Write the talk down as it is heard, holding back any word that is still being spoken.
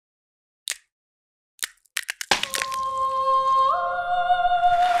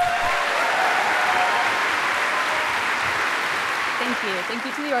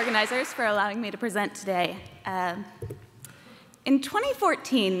to the organizers for allowing me to present today. In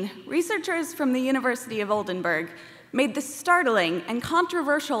 2014, researchers from the University of Oldenburg made the startling and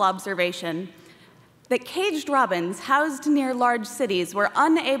controversial observation that caged robins housed near large cities were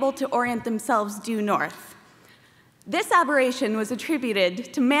unable to orient themselves due north. This aberration was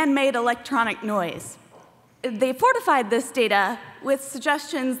attributed to man-made electronic noise. They fortified this data with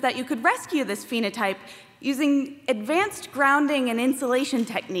suggestions that you could rescue this phenotype using advanced grounding and insulation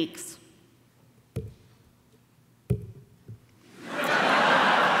techniques.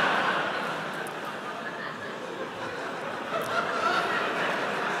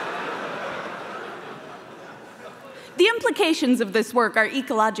 The implications of this work are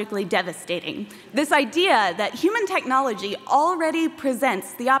ecologically devastating. This idea that human technology already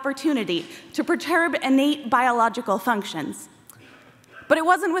presents the opportunity to perturb innate biological functions. But it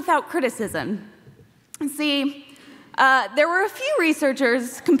wasn't without criticism. See, there were a few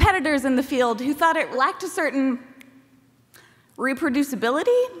researchers, competitors in the field, who thought it lacked a certain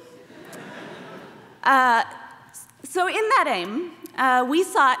reproducibility. So in that aim, we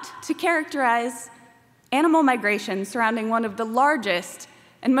sought to characterize animal migration surrounding one of the largest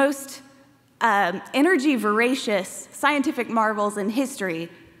and most energy-voracious scientific marvels in history,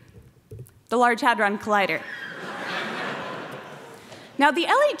 the Large Hadron Collider. Now, the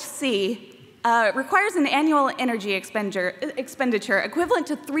LHC requires an annual energy expenditure equivalent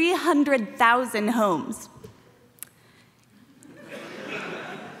to 300,000 homes.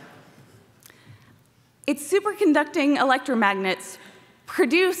 Its superconducting electromagnets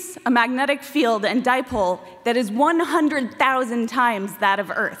produce a magnetic field and dipole that is 100,000 times that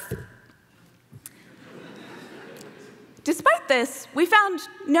of Earth. Despite this, we found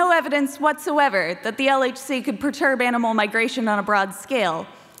no evidence whatsoever that the LHC could perturb animal migration on a broad scale.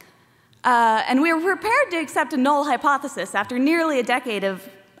 And we were prepared to accept a null hypothesis after nearly a decade of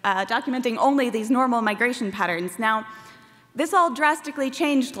documenting only these normal migration patterns. Now, this all drastically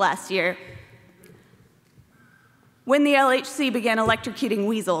changed last year when the LHC began electrocuting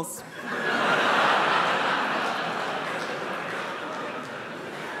weasels.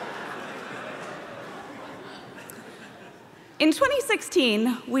 In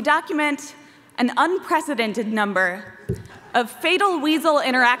 2016, we document an unprecedented number of fatal weasel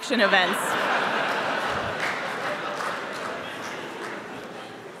interaction events.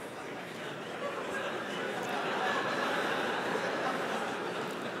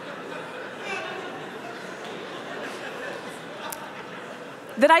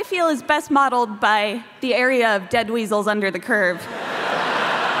 That I feel is best modeled by the area of dead weasels under the curve.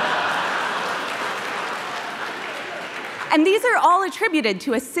 And these are all attributed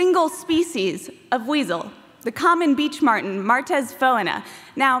to a single species of weasel, the common beach marten, Martes foina.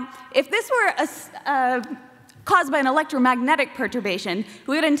 Now, if this were caused by an electromagnetic perturbation,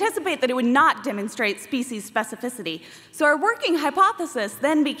 we would anticipate that it would not demonstrate species specificity. So our working hypothesis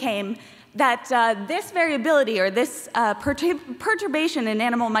then became that this variability, or this perturbation in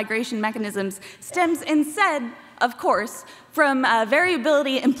animal migration mechanisms, stems instead, of course, from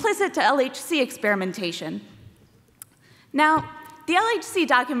variability implicit to LHC experimentation. Now, the LHC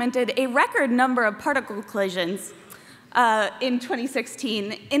documented a record number of particle collisions in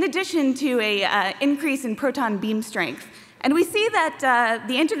 2016, in addition to an increase in proton beam strength. And we see that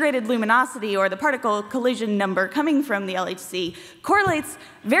the integrated luminosity, or the particle collision number coming from the LHC, correlates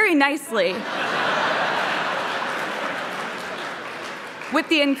very nicely with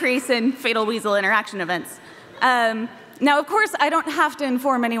the increase in fatal weasel interaction events. Now, of course, I don't have to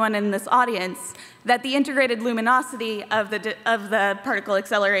inform anyone in this audience that the integrated luminosity of the particle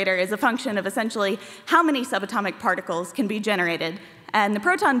accelerator is a function of essentially how many subatomic particles can be generated. And the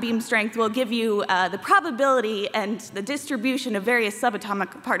proton beam strength will give you the probability and the distribution of various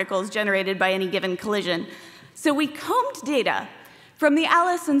subatomic particles generated by any given collision. So we combed data from the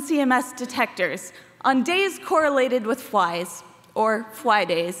ALICE and CMS detectors on days correlated with flies, or fly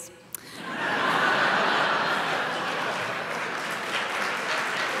days.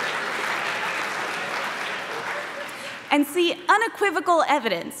 And see unequivocal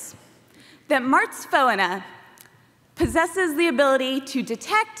evidence that Martes foina possesses the ability to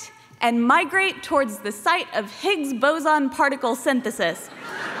detect and migrate towards the site of Higgs boson particle synthesis,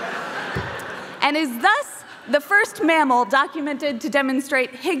 and is thus the first mammal documented to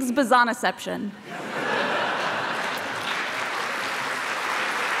demonstrate Higgs Bosonoception.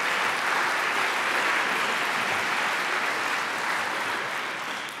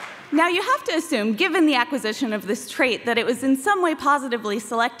 Now, you have to assume, given the acquisition of this trait, that it was in some way positively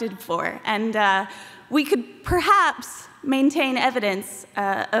selected for. And we could perhaps maintain evidence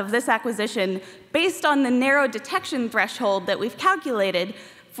of this acquisition based on the narrow detection threshold that we've calculated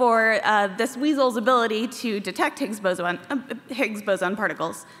for this weasel's ability to detect Higgs boson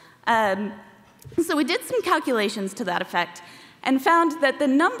particles. So we did some calculations to that effect and found that the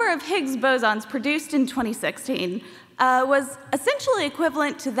number of Higgs bosons produced in 2016 was essentially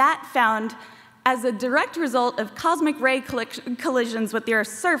equivalent to that found as a direct result of cosmic ray collisions with the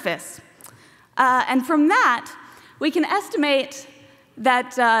Earth's surface. And from that, we can estimate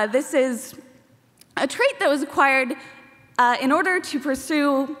that this is a trait that was acquired in order to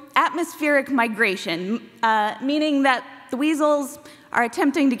pursue atmospheric migration, meaning that the weasels are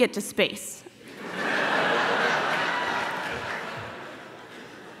attempting to get to space.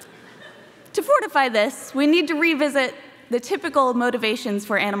 To fortify this, we need to revisit the typical motivations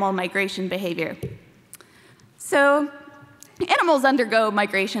for animal migration behavior. So, animals undergo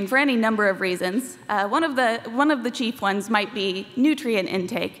migration for any number of reasons. One of the chief ones might be nutrient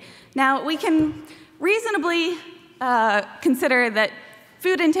intake. Now, we can reasonably consider that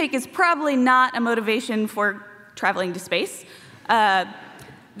food intake is probably not a motivation for traveling to space.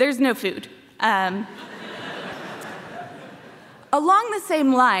 There's no food. Along the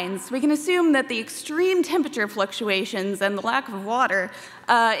same lines, we can assume that the extreme temperature fluctuations and the lack of water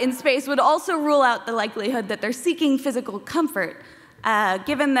in space would also rule out the likelihood that they're seeking physical comfort,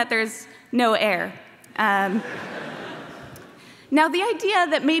 given that there's no air. Now, the idea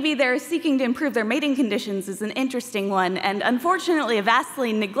that maybe they're seeking to improve their mating conditions is an interesting one, and unfortunately a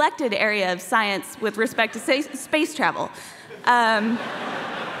vastly neglected area of science with respect to space travel.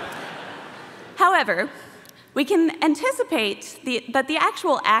 However, we can anticipate that the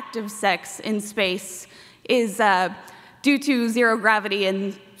actual act of sex in space is, due to zero gravity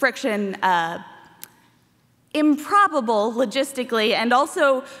and friction, improbable logistically and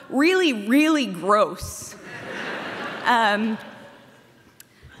also really, really gross.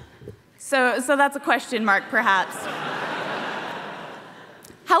 So that's a question mark, perhaps.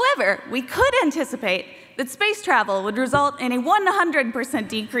 However, we could anticipate that space travel would result in a 100%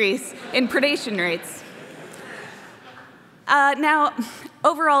 decrease in predation rates. Now,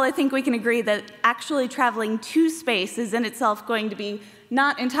 overall, I think we can agree that actually traveling to space is in itself going to be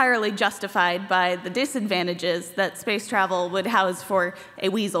not entirely justified by the disadvantages that space travel would house for a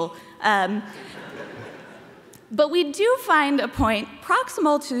weasel. But we do find a point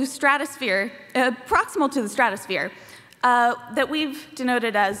proximal to the stratosphere that we've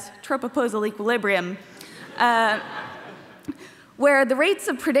denoted as tropoposal equilibrium, where the rates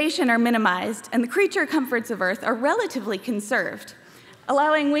of predation are minimized and the creature comforts of Earth are relatively conserved,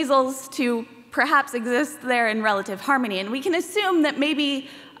 allowing weasels to perhaps exist there in relative harmony. And we can assume that maybe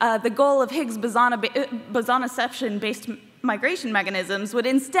the goal of Higgs Bosonoception-based migration mechanisms would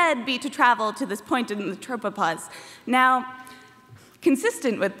instead be to travel to this point in the tropopause. Now,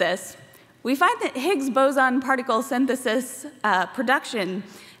 consistent with this, we find that Higgs boson particle synthesis production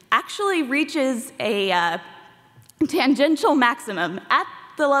actually reaches a tangential maximum at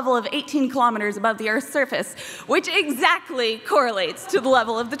the level of 18 kilometers above the Earth's surface, which exactly correlates to the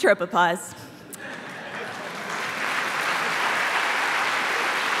level of the tropopause.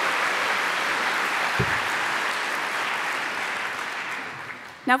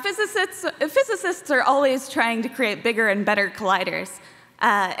 Now, physicists are always trying to create bigger and better colliders.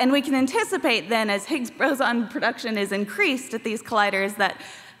 And we can anticipate then, as Higgs boson production is increased at these colliders, that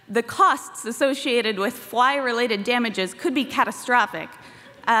the costs associated with fly-related damages could be catastrophic.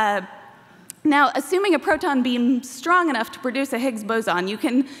 Now, assuming a proton beam strong enough to produce a Higgs boson, you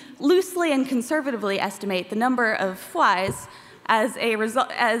can loosely and conservatively estimate the number of flies as a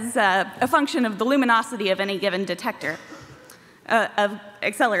function of the luminosity of any given detector of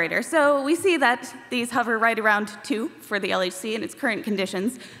accelerator. So we see that these hover right around 2 for the LHC in its current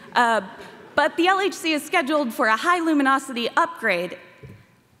conditions. But the LHC is scheduled for a high luminosity upgrade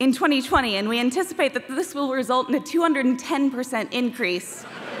in 2020, and we anticipate that this will result in a 210% increase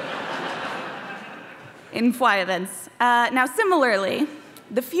in fly events. Now, similarly,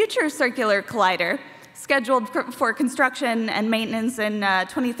 the future circular collider, scheduled for construction and maintenance in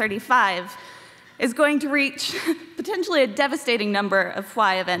 2035, is going to reach potentially a devastating number of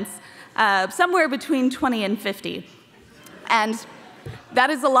fly events, somewhere between 20 and 50. And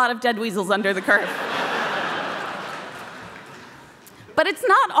that is a lot of dead weasels under the curve. But it's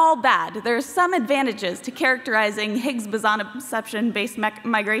not all bad. There are some advantages to characterizing Higgs Bosonoception-based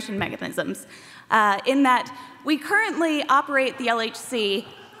migration mechanisms, in that we currently operate the LHC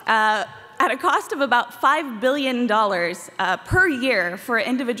at a cost of about $5 billion per year for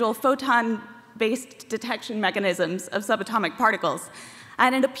individual photon-based detection mechanisms of subatomic particles.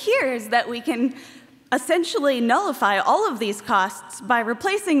 And it appears that we can essentially nullify all of these costs by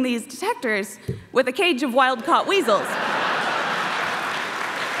replacing these detectors with a cage of wild-caught weasels.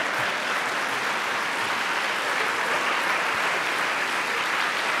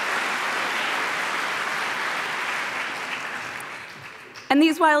 And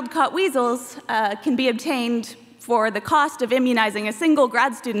these wild-caught weasels can be obtained for the cost of immunizing a single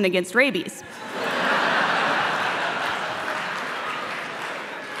grad student against rabies.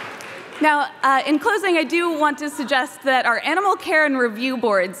 Now, in closing, I do want to suggest that our animal care and review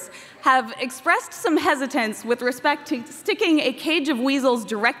boards have expressed some hesitance with respect to sticking a cage of weasels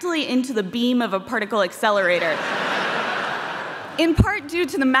directly into the beam of a particle accelerator, in part due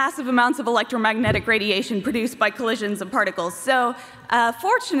to the massive amounts of electromagnetic radiation produced by collisions of particles. So,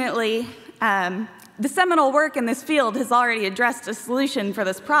 fortunately, the seminal work in this field has already addressed a solution for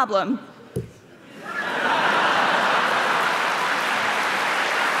this problem.